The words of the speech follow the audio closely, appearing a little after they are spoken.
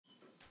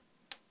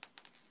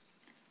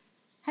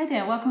Hi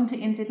there, welcome to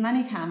NZ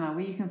Money Karma,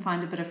 where you can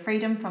find a bit of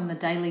freedom from the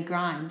daily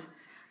grind.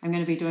 I'm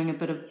going to be doing a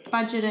bit of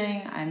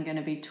budgeting. I'm going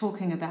to be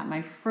talking about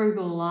my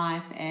frugal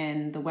life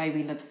and the way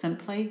we live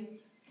simply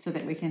so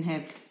that we can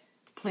have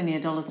plenty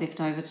of dollars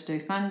left over to do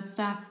fun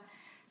stuff,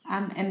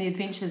 and the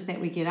adventures that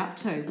we get up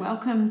to.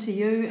 Welcome to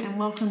you and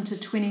welcome to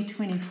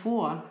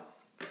 2024.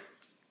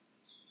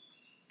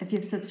 If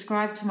you've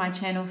subscribed to my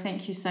channel,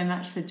 thank you so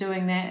much for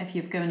doing that. If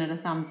you've given it a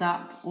thumbs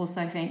up,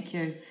 also thank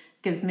you. It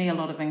gives me a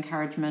lot of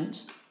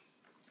encouragement.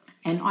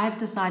 And I've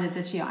decided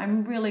this year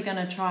I'm really going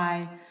to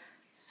try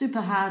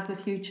super hard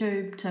with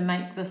YouTube to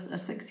make this a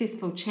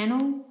successful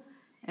channel.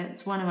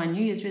 It's one of my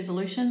New Year's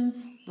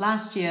resolutions.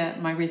 Last year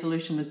my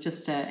resolution was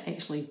just to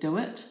actually do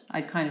it.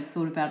 I'd kind of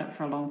thought about it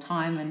for a long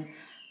time and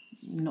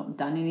not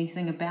done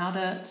anything about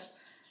it.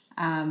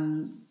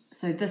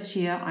 So this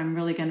year I'm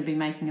really going to be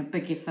making a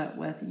big effort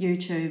with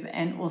YouTube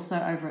and also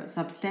over at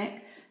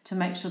Substack to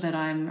make sure that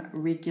I'm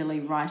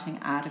regularly writing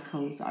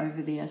articles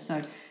over there.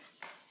 So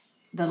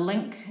the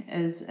link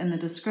is in the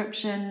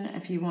description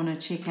if you want to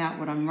check out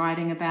what I'm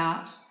writing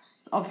about.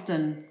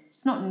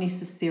 It's not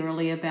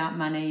necessarily about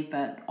money,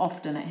 but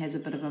often it has a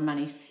bit of a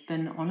money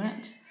spin on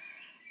it.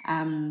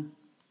 And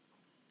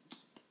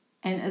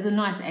is a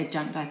nice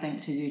adjunct, I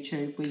think, to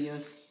YouTube where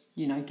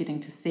you're getting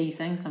to see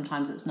things.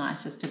 Sometimes it's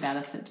nice just to be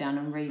able to sit down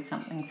and read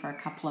something for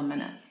a couple of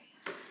minutes.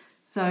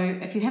 So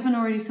if you haven't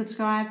already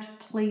subscribed,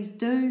 please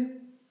do.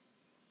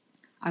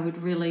 I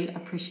would really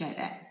appreciate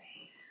that.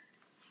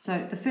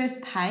 So the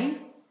first pay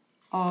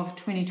of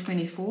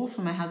 2024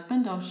 for my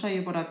husband, I'll show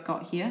you what I've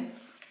got here.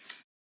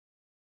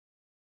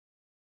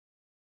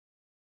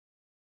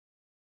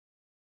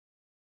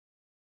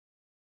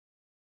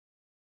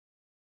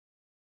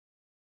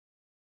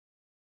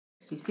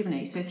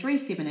 $70, so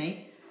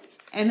 $370,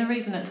 and the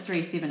reason it's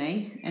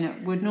 $370 and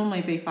it would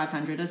normally be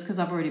 $500 is because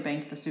I've already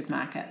been to the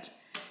supermarket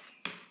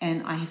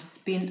and I have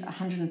spent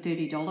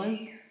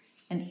 $130,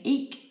 and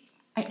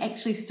I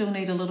actually still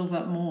need a little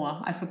bit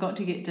more. I forgot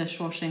to get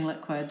dishwashing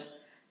liquid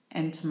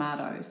and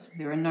tomatoes.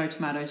 There are no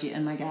tomatoes yet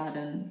in my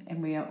garden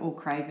and we are all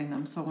craving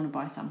them, so I want to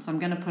buy some. So I'm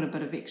going to put a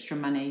bit of extra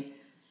money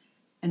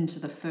into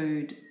the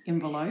food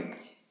envelope,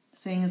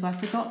 seeing as I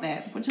forgot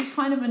that, which is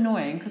kind of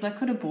annoying because I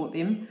could have bought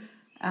them.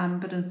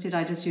 But instead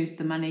I just used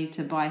the money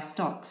to buy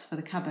stocks for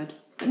the cupboard.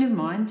 But never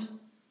mind.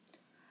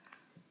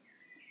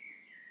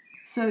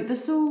 So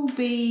this will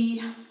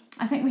be,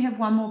 I think we have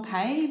one more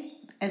pay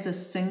as a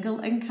single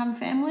income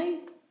family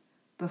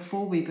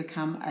before we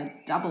become a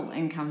double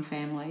income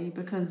family,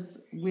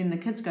 because when the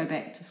kids go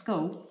back to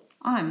school,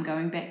 I'm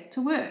going back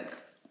to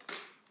work.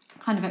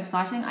 Kind of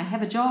exciting. I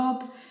have a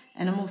job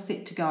and I'm all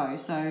set to go.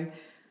 So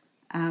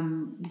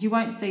you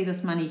won't see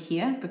this money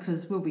here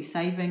because we'll be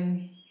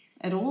saving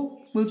it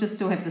all. We'll just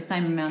still have the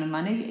same amount of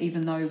money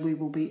even though we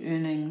will be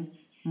earning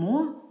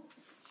more.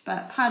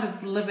 But part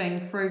of living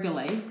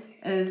frugally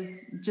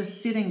is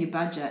just setting your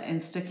budget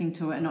and sticking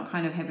to it and not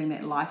kind of having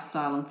that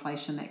lifestyle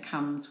inflation that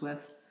comes with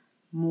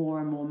more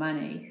and more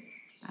money.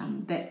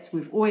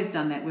 We've always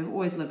done that. We've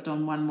always lived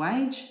on one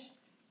wage,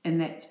 and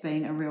that's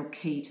been a real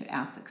key to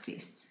our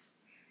success.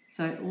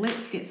 So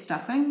let's get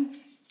stuffing.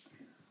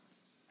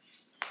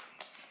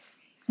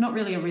 It's not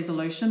really a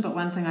resolution, but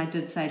one thing I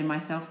did say to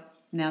myself,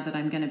 now that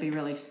I'm going to be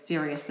really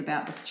serious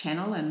about this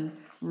channel and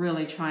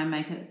really try and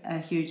make it a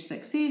huge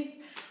success,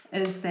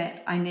 is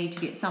that I need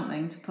to get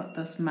something to put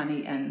this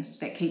money in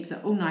that keeps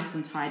it all nice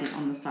and tidy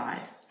on the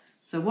side.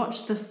 So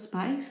watch this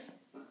space.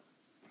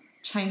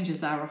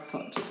 Changes are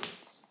afoot.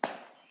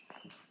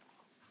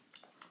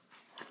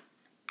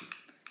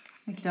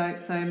 Okie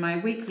doke, so my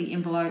weekly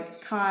envelopes,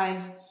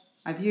 Kai,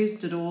 I've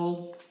used it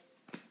all,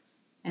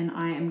 and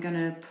I am going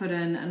to put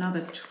in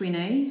another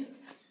 20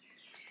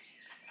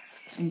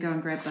 and go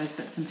and grab those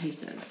bits and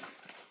pieces.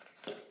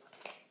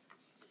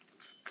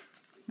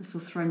 This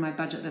will throw my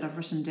budget that I've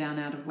written down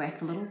out of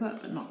whack a little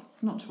bit, but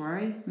not to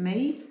worry.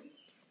 Me?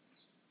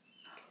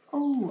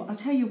 Oh, I'll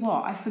tell you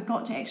what, I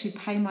forgot to actually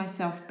pay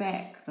myself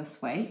back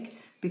this week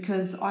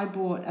because I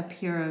bought a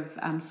pair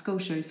of school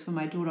shoes for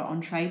my daughter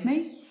on Trade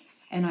Me,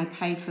 and I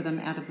paid for them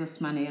out of this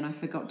money and I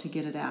forgot to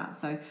get it out.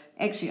 So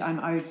actually I'm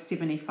owed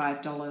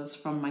 $75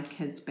 from my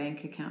kids'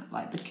 bank account,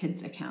 like the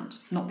kids' account,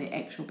 not their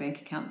actual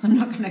bank account, so I'm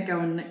not going to go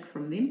and nick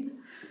from them.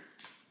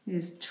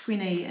 There's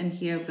 20 in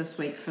here this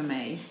week for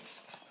me.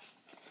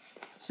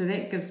 So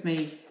that gives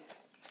me,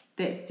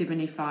 that's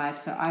 75,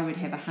 so I would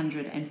have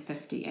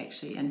 150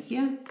 actually in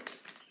here.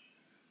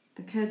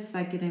 The kids,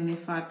 they're getting their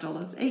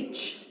 $5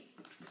 each.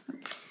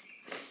 Oops.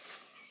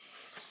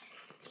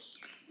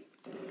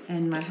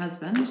 And my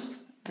husband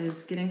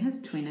is getting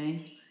his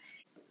 20.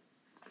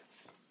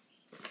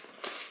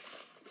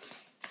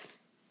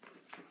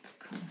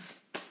 Cool.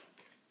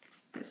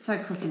 It's so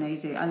quick and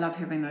easy. I love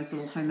having those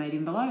little homemade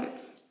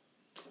envelopes.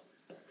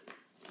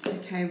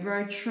 Okay,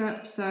 road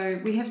trip. So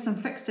we have some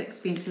fixed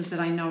expenses that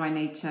I know I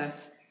need to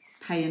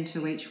pay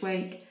into each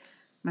week.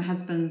 My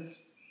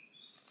husband's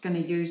going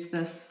to use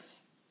this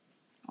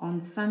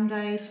on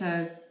Sunday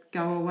to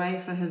go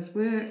away for his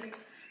work.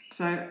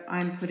 So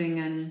I'm putting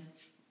in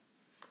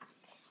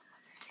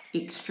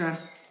extra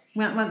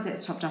once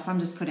that's topped up, I'm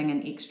just putting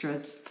in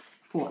extras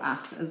for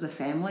us as a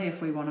family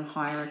if we want to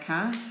hire a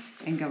car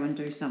and go and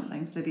do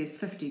something. So there's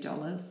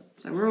 $50.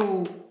 So we're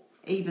all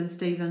even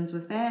Stevens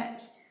with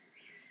that.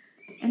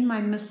 In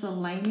my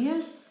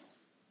miscellaneous,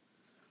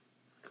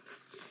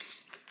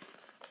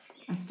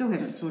 I still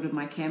haven't sorted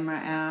my camera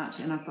out,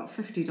 and I've got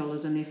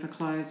 $50 in there for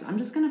clothes. I'm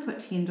just going to put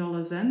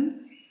 $10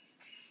 in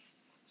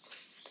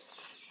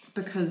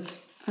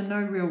because for no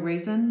real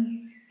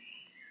reason.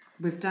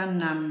 We've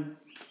done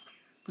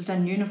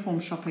uniform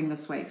shopping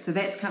this week, so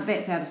that's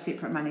out of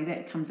separate money.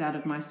 That comes out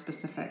of my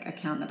specific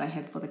account that I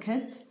have for the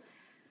kids.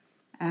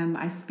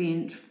 I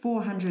spent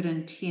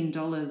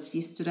 $410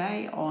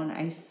 yesterday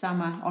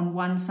on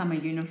one summer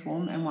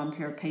uniform and one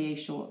pair of PE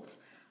shorts.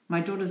 My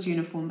daughter's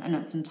uniform in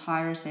its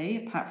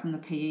entirety, apart from the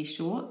PE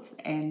shorts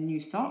and new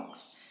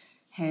socks,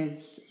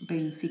 has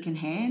been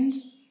second-hand,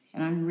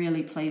 and I'm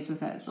really pleased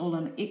with it. It's all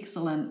in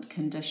excellent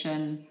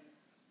condition.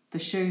 The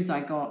shoes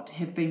I got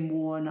have been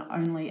worn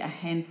only a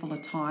handful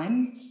of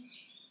times.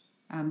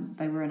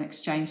 They were an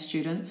exchange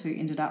students who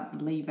ended up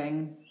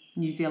leaving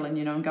New Zealand,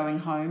 and going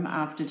home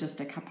after just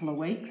a couple of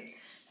weeks.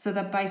 So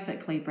they're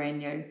basically brand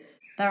new.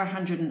 They're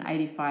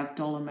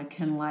 $185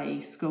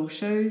 McKinley school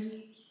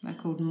shoes. They're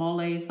called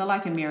Molly's. They're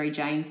like a Mary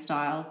Jane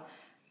style.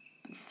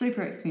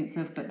 Super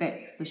expensive, but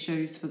that's the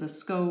shoes for the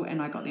school,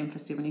 and I got them for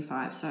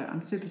 $75. So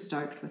I'm super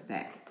stoked with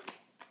that.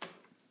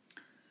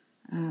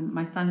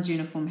 My son's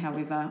uniform,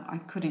 however, I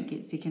couldn't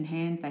get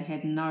second-hand. They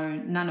had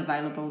none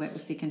available that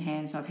was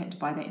second-hand, so I've had to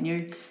buy that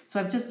new. So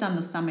I've just done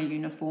the summer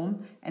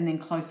uniform, and then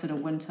closer to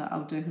winter,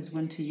 I'll do his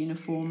winter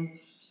uniform.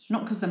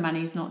 Not because the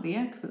money's not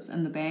there, because it's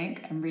in the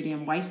bank and ready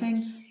and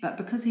waiting, but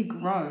because he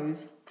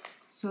grows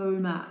so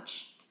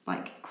much,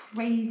 like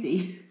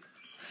crazy.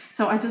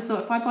 So I just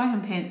thought if I buy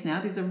him pants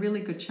now, there's a really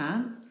good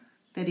chance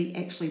that he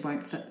actually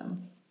won't fit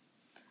them.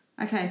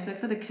 Okay, so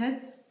for the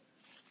kids,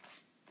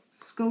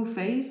 school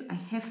fees, I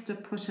have to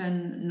put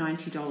in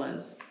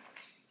 $90.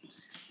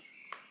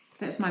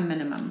 That's my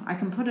minimum. I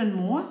can put in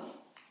more,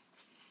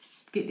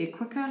 get there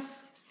quicker,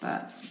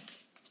 but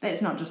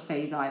that's not just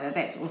fees either.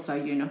 That's also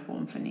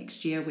uniform for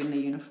next year when the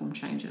uniform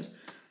changes.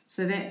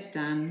 So that's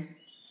done.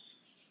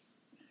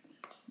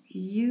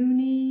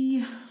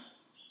 Uni,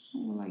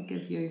 what will I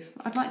give you?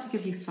 I'd like to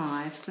give you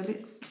 5, so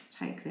let's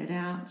take that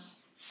out.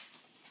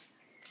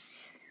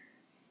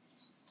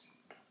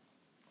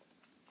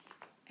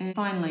 And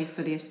finally,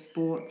 for their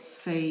sports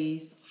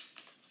fees,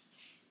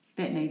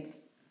 that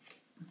needs,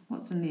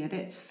 what's in there?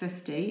 That's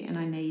 50, and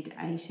I need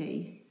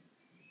 80.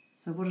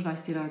 So what did I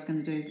say I was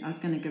going to do? I was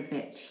going to give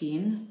that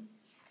 10,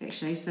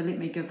 actually. So let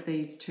me give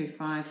these 2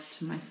 5s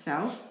to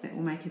myself. That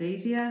will make it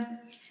easier.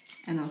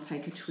 And I'll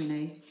take a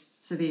 20.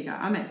 So there you go.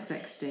 I'm at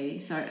 60.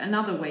 So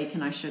another week,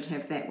 and I should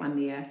have that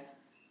one there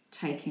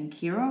taken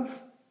care of,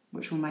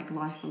 which will make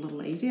life a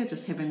little easier,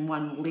 just having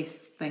one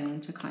less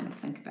thing to kind of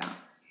think about.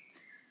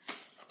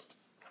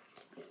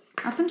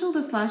 Up until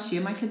this last year,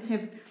 my kids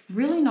have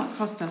really not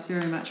cost us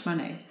very much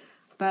money,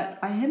 but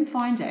I am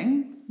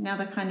finding, now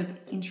they're kind of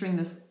entering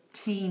this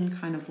teen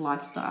kind of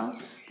lifestyle,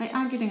 they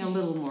are getting a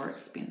little more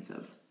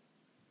expensive.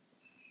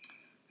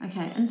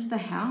 Okay, into the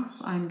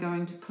house, I'm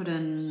going to put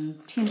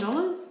in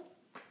 $10,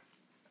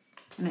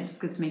 and that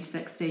just gives me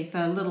 60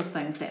 for little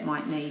things that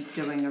might need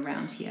doing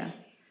around here.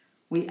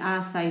 We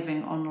are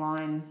saving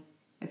online.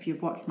 If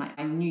you've watched my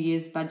New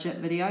Year's budget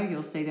video,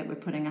 you'll see that we're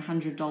putting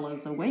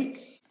 $100 a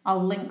week.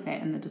 I'll link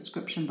that in the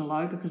description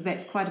below because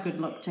that's quite a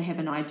good look to have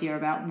an idea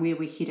about where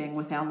we're heading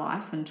with our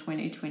life in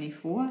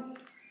 2024.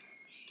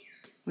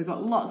 We've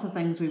got lots of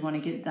things we want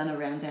to get done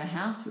around our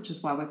house, which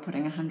is why we're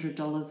putting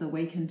 $100 a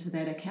week into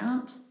that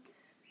account.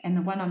 And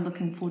the one I'm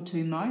looking forward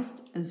to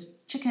most is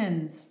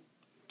chickens.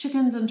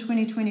 Chickens in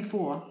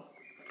 2024.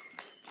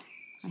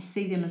 I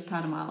see them as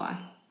part of my life.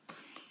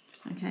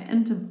 Okay,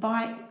 into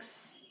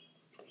bikes.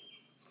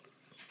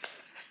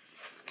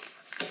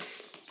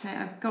 Okay,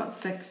 I've got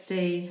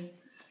 60.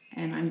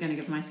 And I'm going to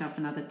give myself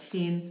another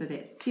 10, so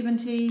that's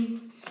 70.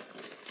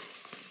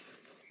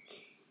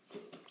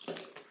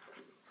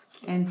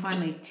 And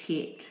finally,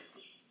 tech.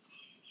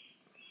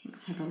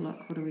 Let's have a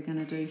look. What are we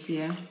going to do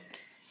here?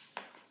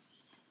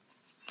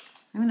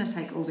 I'm going to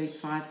take all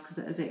these 5s because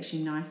it is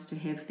actually nice to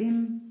have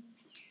them.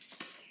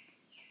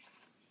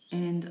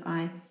 And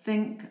I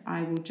think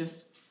I will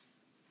just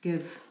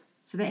give,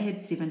 so that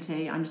had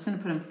 70. I'm just going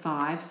to put in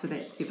 5, so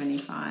that's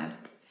 75.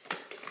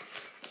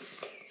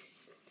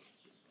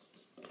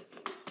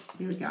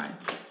 There we go.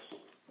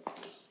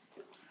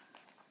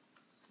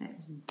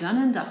 That's done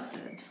and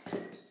dusted.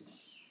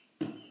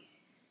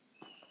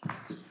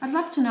 I'd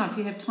love to know if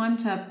you have time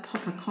to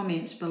pop a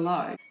comment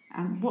below.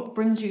 What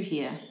brings you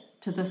here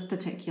to this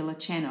particular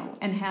channel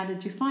and how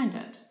did you find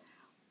it?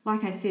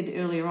 Like I said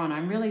earlier on,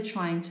 I'm really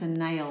trying to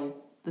nail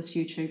this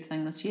YouTube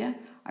thing this year.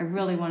 I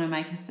really want to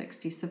make a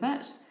success of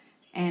it.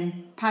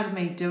 And part of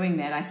me doing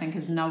that, I think,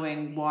 is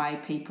knowing why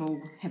people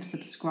have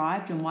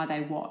subscribed and why they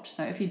watch.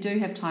 So if you do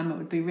have time, it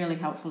would be really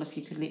helpful if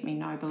you could let me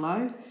know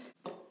below.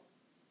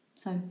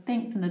 So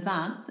thanks in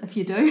advance if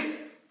you do.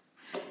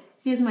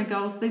 here's my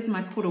goals. These are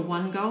my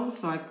Q1 goals.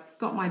 So I've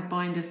got my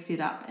binder set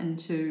up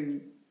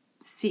into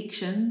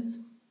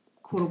sections.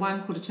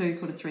 Q1, Q2,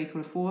 Q3,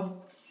 Q4.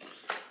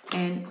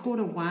 And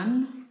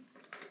Q1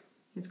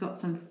 has got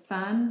some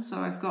fun. So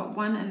I've got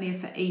one in there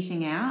for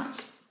eating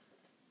out.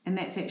 And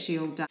that's actually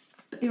all done.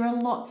 But there are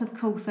lots of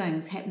cool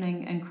things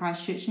happening in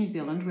Christchurch, New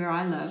Zealand, where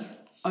I live,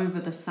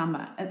 over the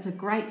summer. It's a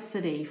great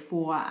city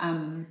for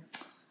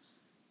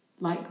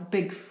like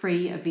big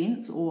free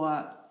events,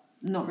 or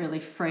not really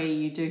free,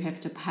 you do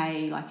have to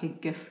pay like a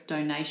gift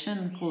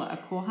donation, call it a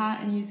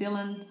koha in New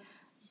Zealand,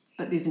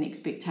 but there's an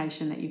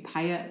expectation that you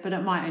pay it, but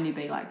it might only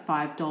be like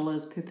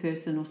 $5 per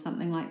person or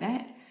something like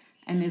that.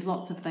 And there's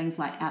lots of things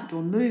like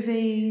outdoor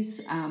movies,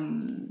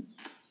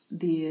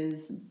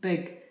 there's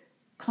big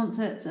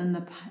concerts in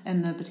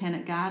the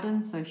Botanic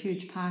Garden, so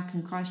huge park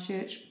in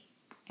Christchurch,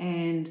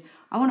 and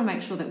I want to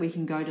make sure that we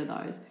can go to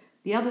those.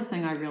 The other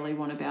thing I really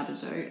want to be able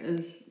to do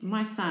is,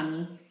 my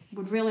son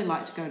would really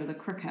like to go to the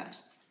cricket.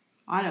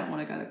 I don't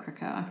want to go to the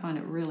cricket, I find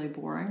it really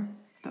boring,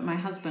 but my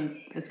husband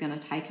is going to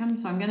take him,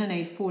 so I'm going to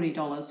need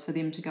 $40 for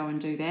them to go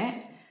and do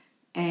that,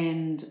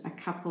 and a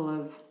couple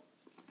of,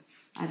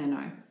 I don't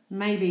know,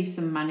 maybe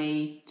some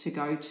money to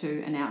go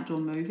to an outdoor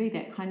movie,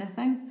 that kind of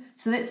thing.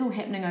 So that's all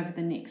happening over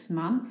the next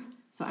month.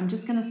 So I'm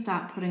just going to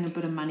start putting a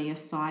bit of money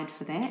aside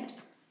for that,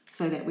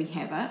 so that we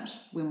have it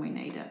when we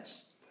need it.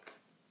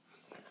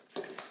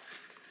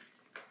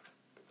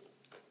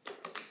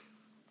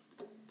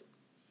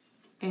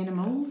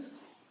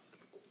 Animals.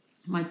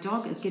 My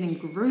dog is getting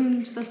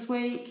groomed this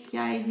week.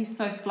 Yay, he's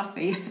so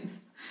fluffy.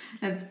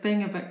 It's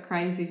being a bit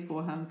crazy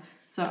for him.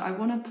 So I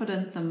want to put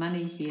in some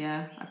money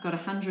here. I've got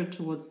 100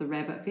 towards the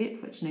rabbit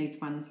vet, which needs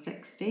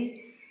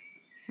 160.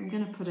 So I'm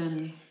going to put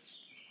in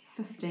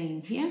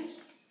 15 here.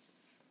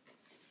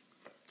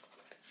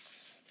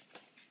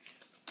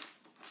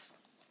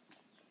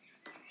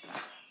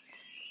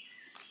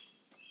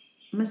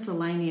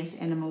 Miscellaneous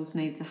animals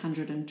needs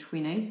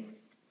 120,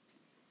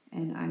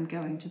 and I'm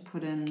going to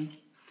put in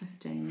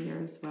 15 there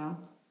as well.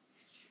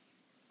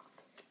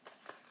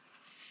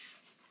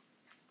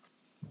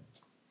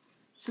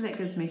 So that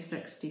gives me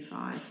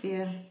 65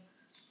 there,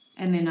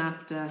 and then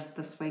after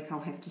this week I'll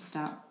have to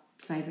start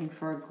saving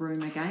for a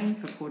groom again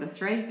for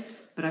Q3,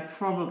 but I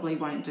probably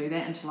won't do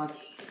that until I've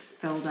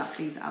filled up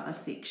these other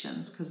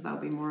sections, because they'll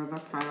be more of a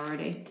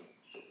priority.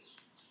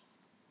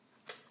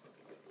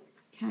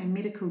 Okay,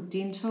 medical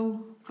dental,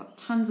 got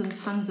tons and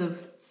tons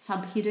of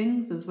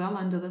subheadings as well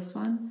under this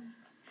one.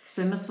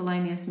 So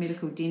miscellaneous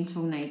medical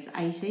dental needs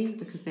 80,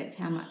 because that's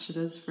how much it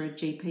is for a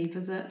GP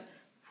visit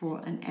for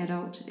an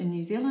adult in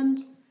New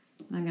Zealand.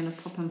 And I'm going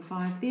to pop in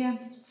 5 there.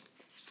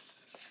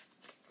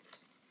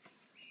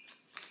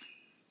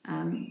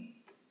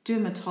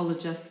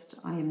 Dermatologist,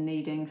 I am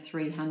needing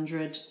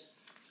 300.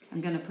 I'm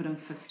going to put in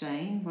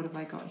 15. What have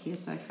I got here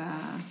so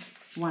far?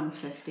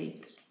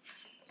 150.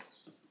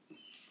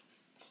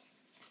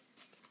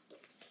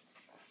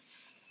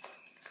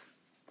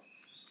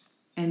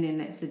 And then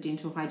that's the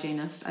dental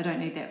hygienist. I don't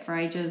need that for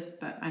ages,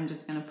 but I'm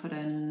just going to put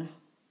in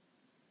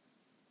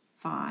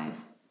 5.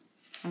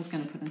 I was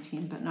going to put in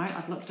 10, but no,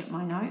 I've looked at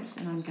my notes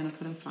and I'm going to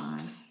put in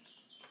 5.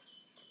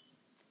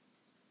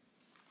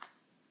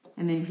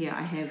 And then here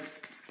I have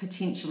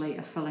potentially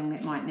a filling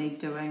that might need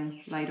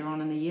doing later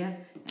on in the year,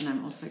 and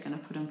I'm also going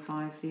to put in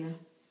 5 there.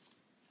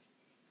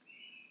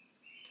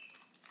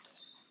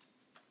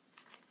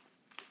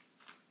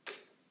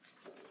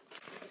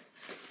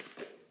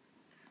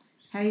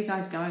 How are you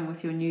guys going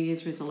with your New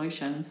Year's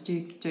resolutions? Do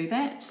you do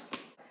that?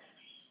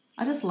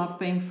 I just love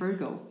being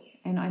frugal,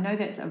 and I know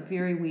that's a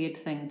very weird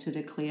thing to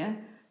declare,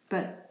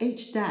 but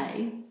each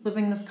day,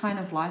 living this kind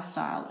of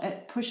lifestyle,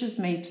 it pushes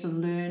me to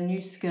learn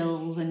new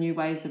skills and new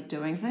ways of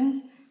doing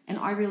things, and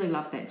I really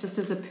love that. Just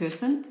as a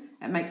person,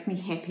 it makes me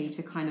happy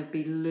to kind of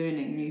be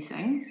learning new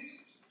things.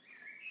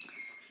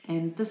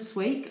 And this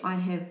week, I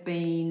have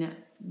been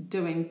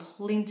doing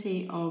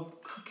plenty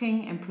of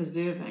cooking and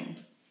preserving.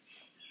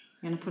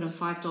 I'm going to put in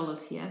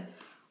 $5 here.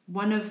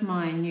 One of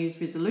my New Year's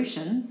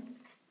resolutions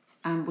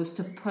was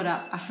to put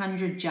up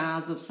 100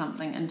 jars of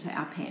something into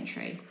our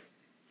pantry.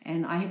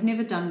 And I have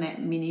never done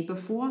that many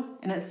before,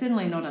 and it's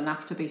certainly not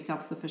enough to be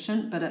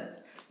self-sufficient, but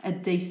it's a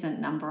decent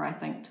number, I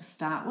think, to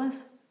start with.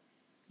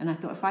 And I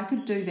thought if I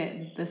could do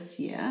that this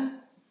year,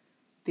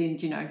 then,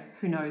 you know,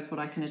 who knows what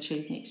I can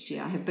achieve next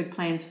year. I have big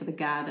plans for the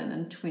garden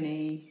in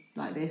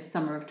the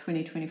summer of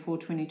 2024,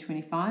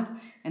 2025,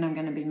 and I'm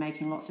going to be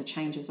making lots of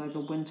changes over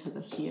winter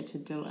this year to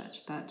do it.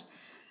 But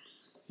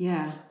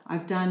yeah,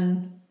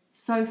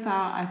 so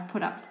far I've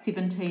put up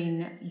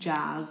 17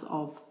 jars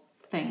of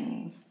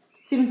things,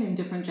 17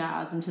 different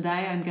jars, and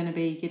today I'm going to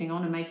be getting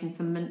on and making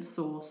some mint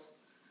sauce.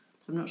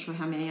 So I'm not sure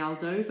how many I'll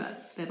do,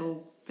 but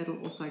that'll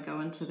also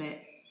go into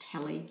that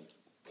tally.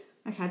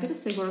 Okay, I better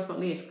see what I've got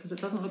left, because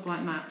it doesn't look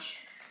like much.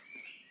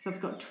 So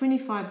I've got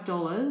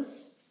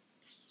 $25.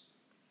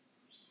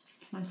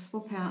 I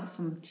swap out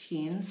some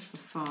 10s for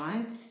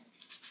 5s.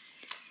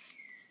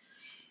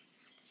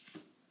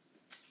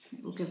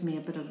 It will give me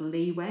a bit of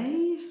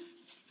leeway.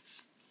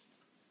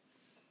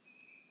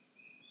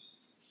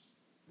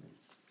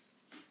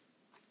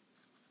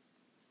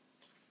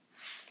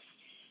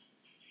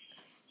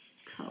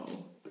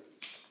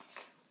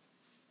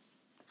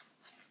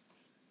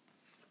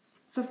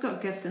 So I've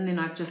got gifts and then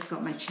I've just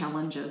got my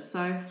challenges.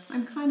 So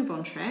I'm kind of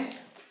on track.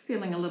 It's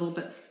feeling a little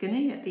bit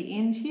skinny at the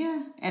end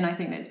here. And I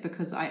think that's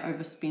because I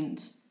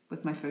overspent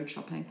with my food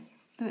shopping.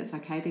 But that's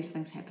okay, these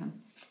things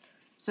happen.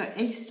 So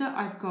Easter,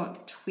 I've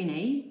got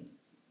 20.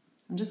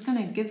 I'm just going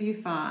to give you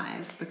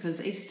 5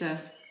 because Easter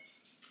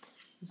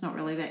is not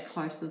really that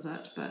close, is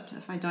it? But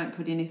if I don't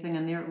put anything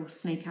in there, it will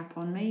sneak up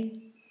on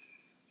me.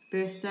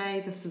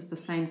 Birthday, this is the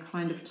same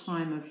kind of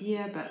time of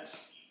year,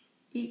 but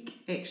Eek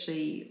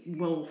actually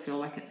will feel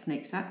like it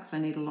sneaks up because I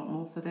need a lot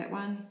more for that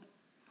one.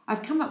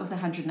 I've come up with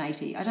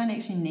 180. I don't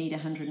actually need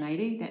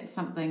 180. That's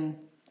something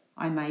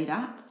I made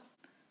up.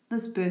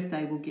 This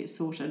birthday will get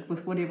sorted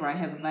with whatever I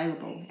have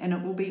available, and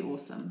it will be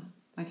awesome.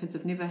 My kids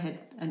have never had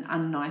an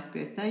unnice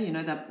birthday. You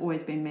know, they've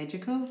always been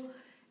magical,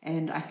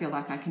 and I feel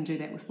like I can do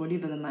that with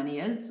whatever the money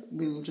is.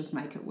 We will just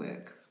make it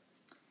work.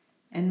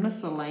 And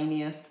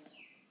miscellaneous,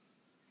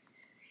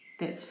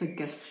 that's for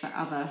gifts for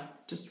other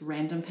just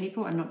random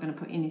people. I'm not going to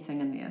put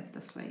anything in there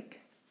this week.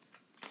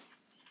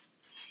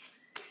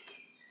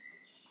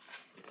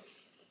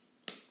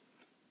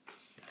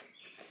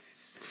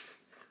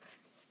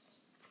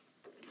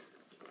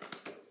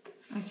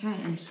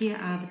 Okay, and here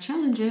are the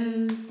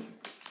challenges.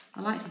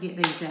 I like to get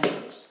these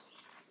out.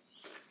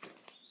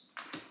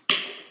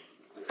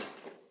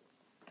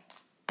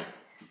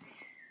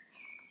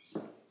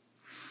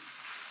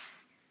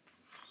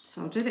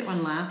 So I'll do that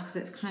one last because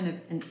that's kind of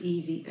an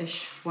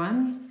easy-ish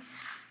one.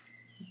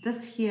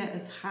 This here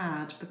is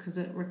hard because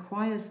it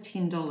requires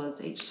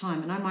 $10 each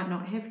time, and I might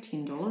not have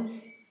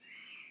 $10.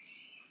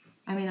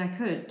 I mean, I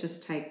could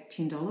just take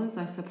 $10,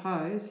 I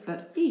suppose,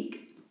 but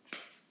eek,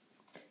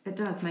 it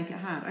does make it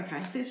hard.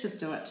 Okay, let's just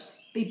do it.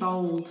 Be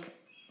bold.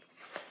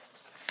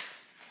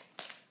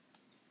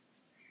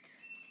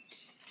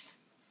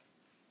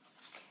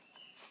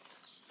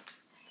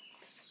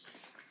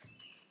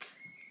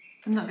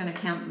 I'm not going to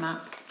count them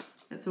up.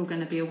 It's all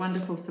going to be a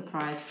wonderful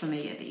surprise for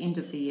me at the end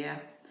of the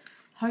year.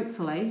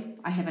 Hopefully,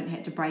 I haven't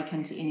had to break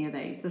into any of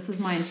these. This is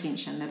my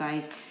intention, that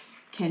I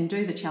can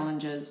do the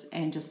challenges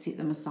and just set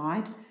them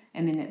aside,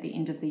 and then at the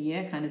end of the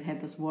year kind of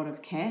have this wad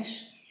of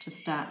cash to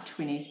start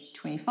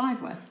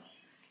 2025 with.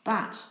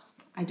 But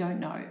I don't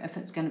know if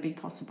it's going to be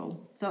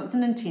possible. So it's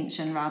an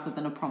intention rather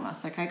than a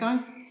promise, okay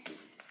guys?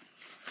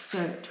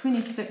 So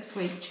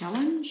 26-week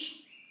challenge.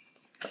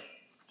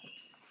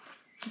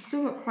 I've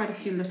still got quite a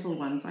few little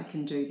ones I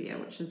can do there,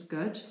 which is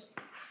good.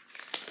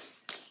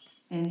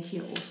 And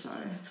here also.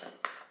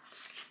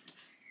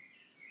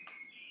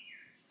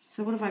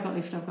 So what have I got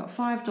left? I've got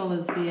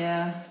 $5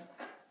 there.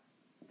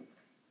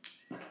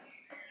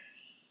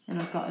 And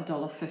I've got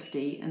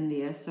 $1.50 in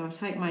there. So I'll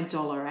take my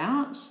 $1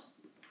 out.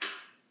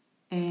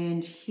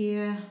 And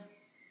here,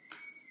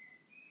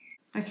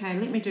 okay,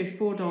 let me do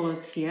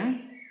 $4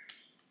 here.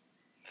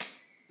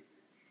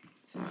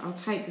 So I'll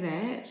take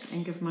that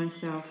and give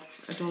myself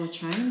 $1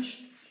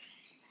 change.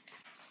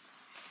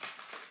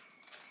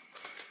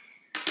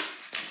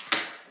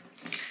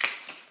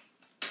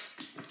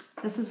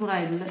 This is what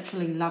I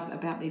literally love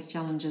about these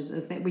challenges,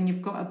 is that when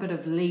you've got a bit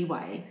of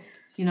leeway,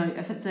 you know,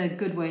 if it's a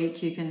good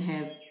week, you can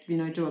have, you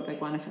know, do a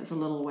big one. If it's a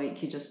little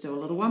week, you just do a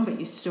little one, but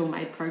you still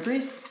made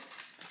progress.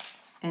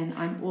 And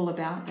I'm all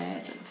about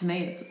that. To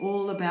me, it's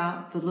all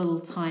about the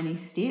little tiny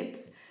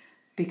steps,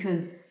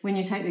 because when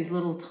you take these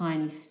little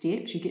tiny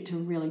steps, you get to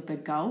really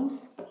big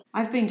goals.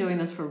 I've been doing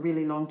this for a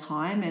really long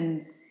time,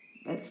 and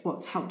it's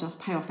what's helped us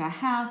pay off our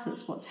house.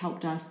 It's what's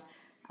helped us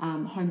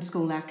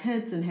homeschool our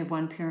kids and have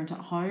one parent at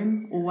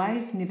home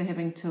always, never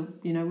having to,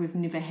 you know, we've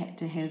never had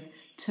to have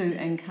 2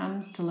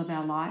 incomes to live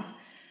our life.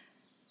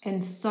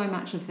 And so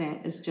much of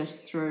that is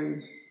just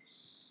through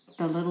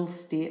the little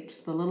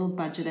steps, the little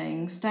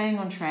budgeting, staying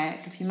on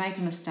track. If you make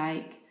a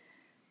mistake,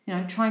 you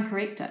know, try and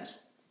correct it.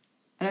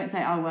 I don't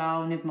say, oh,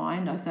 well, never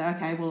mind. I say,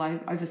 okay, well, I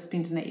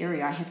overspent in that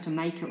area. I have to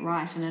make it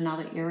right in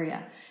another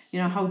area. You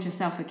know, hold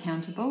yourself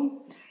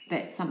accountable.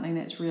 That's something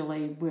that's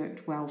really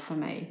worked well for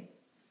me.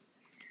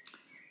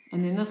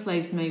 And then this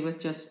leaves me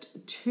with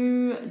just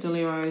 2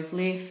 Deliros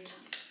left.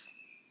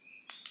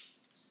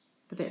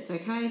 But that's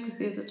okay because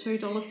there's a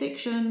 $2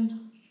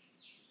 section.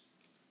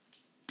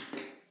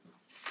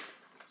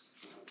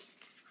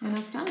 And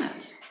I've done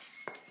it.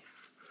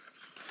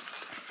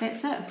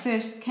 That's it.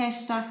 First cash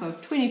stuff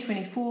of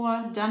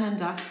 2024, done and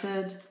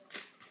dusted.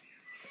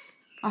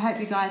 I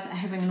hope you guys are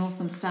having an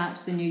awesome start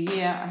to the new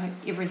year. I hope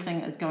everything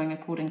is going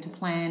according to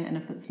plan, and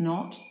if it's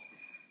not,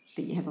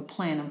 that you have a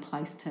plan in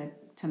place to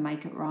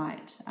make it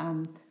right.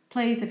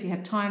 Please, if you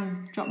have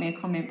time, drop me a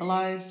comment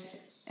below.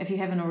 If you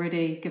haven't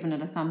already given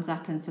it a thumbs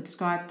up and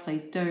subscribe,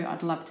 please do.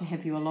 I'd love to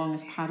have you along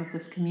as part of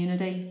this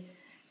community.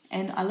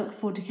 And I look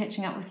forward to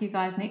catching up with you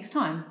guys next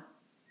time.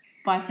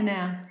 Bye for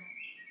now.